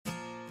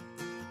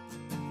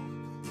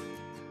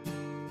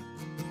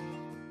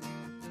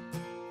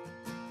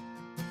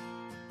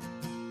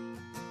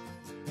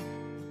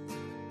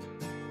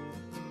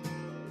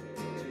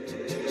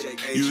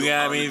You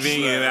got me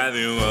thinking about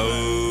them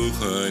old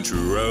country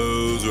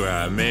roads where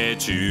I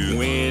met you.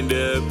 Wind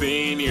up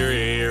in your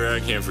hair, I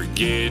can't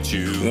forget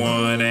you.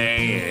 1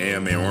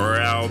 a.m. and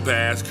we're out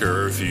past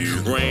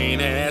curfew. Rain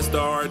has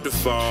started to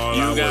fall.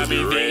 You got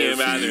me thinking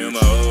about them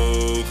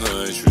old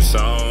country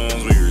songs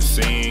we were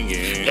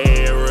singing.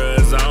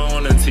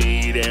 Arizona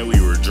tea that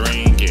we were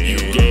drinking.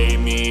 You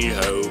gave me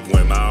hope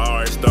when my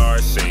heart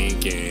started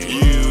sinking.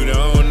 You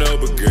don't know,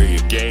 but girl, you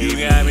gave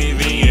me. You got me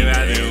thinking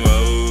about them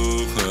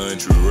old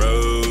country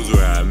roads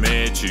where I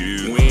met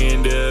you.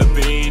 Wind up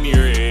in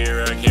your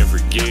hair, I can't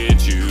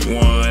forget you.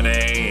 1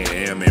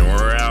 a.m. and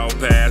we're out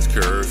past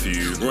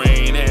curfew.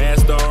 Rain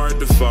has started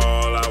to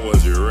fall, I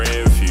was your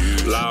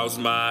refuge. Lost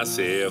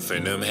myself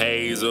in them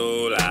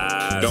hazel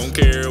eyes. Don't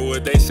care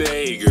what they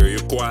say, girl, you're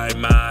quite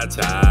my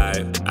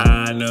type.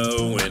 I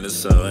know when the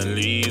sun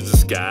leaves the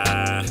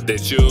sky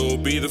that you'll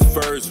be the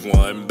first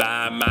one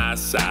by my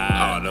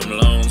side. On them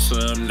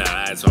lonesome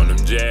nights, on them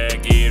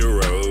jagged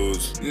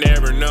roads,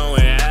 never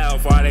knowing how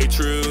far they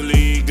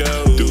truly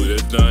go. Through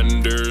the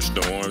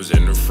thunderstorms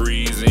and the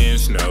freezing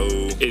snow.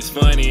 It's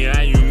funny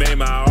how you made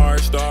my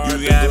heart start to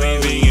grow. You got me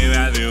thinking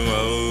about them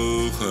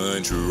old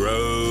country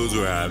roads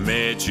where I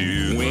met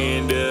you.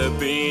 Wind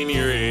up in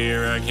your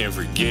hair, I can't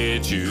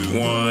forget you.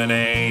 1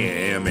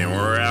 a.m. and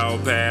we're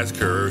out past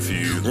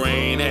curfew.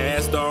 Rain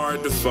has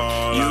started to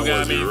fall. You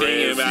got me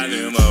thinking about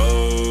them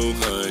old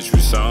country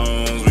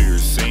songs we were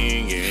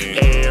singing.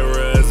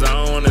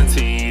 Arizona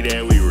tea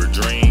that we were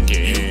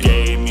drinking. You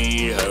gave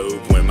me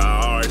hope when my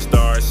heart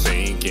started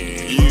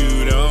sinking.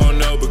 You don't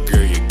know, but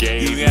girl, you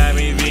gave me. You got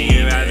me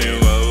thinking about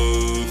them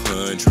old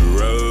country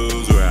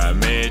roads where I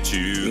met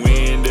you.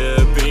 Wind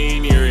up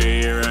in your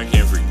hair, I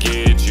can't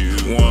forget you.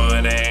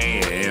 1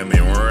 a.m.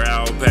 and we're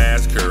out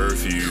past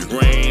curfew.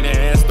 Rain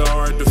has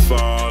started to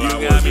fall.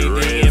 You got me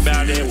thinking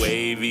about that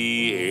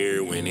wavy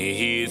hair when it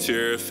hits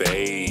your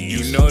face.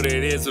 You know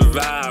that it's a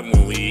vibe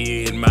when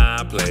we hit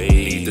my place.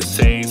 Need to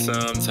take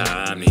some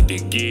time, need to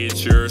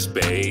get your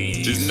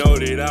space. Just know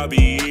that I'll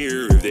be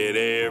here if that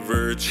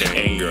ever change.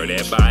 And girl,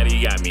 that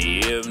body got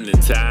me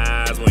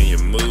hypnotized when you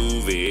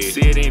move it.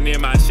 Sitting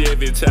in my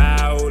Chevy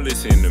Tahoe,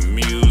 listen to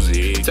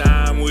music.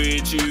 Time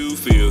with you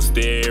feels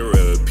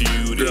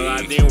therapeutic. Girl,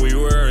 I think we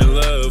were in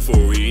love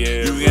before we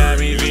ever. You got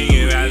me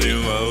thinking about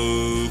them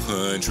old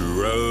country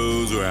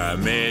roads where I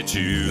met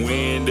you.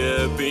 Wind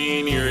up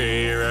in your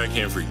hair, I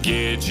can't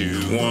forget you.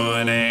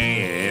 1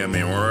 a.m.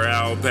 and we're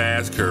out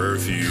past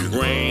curfew.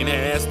 Rain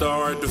has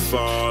started to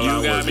fall.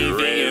 You got me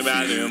thinking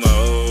about them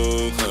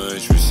old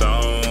country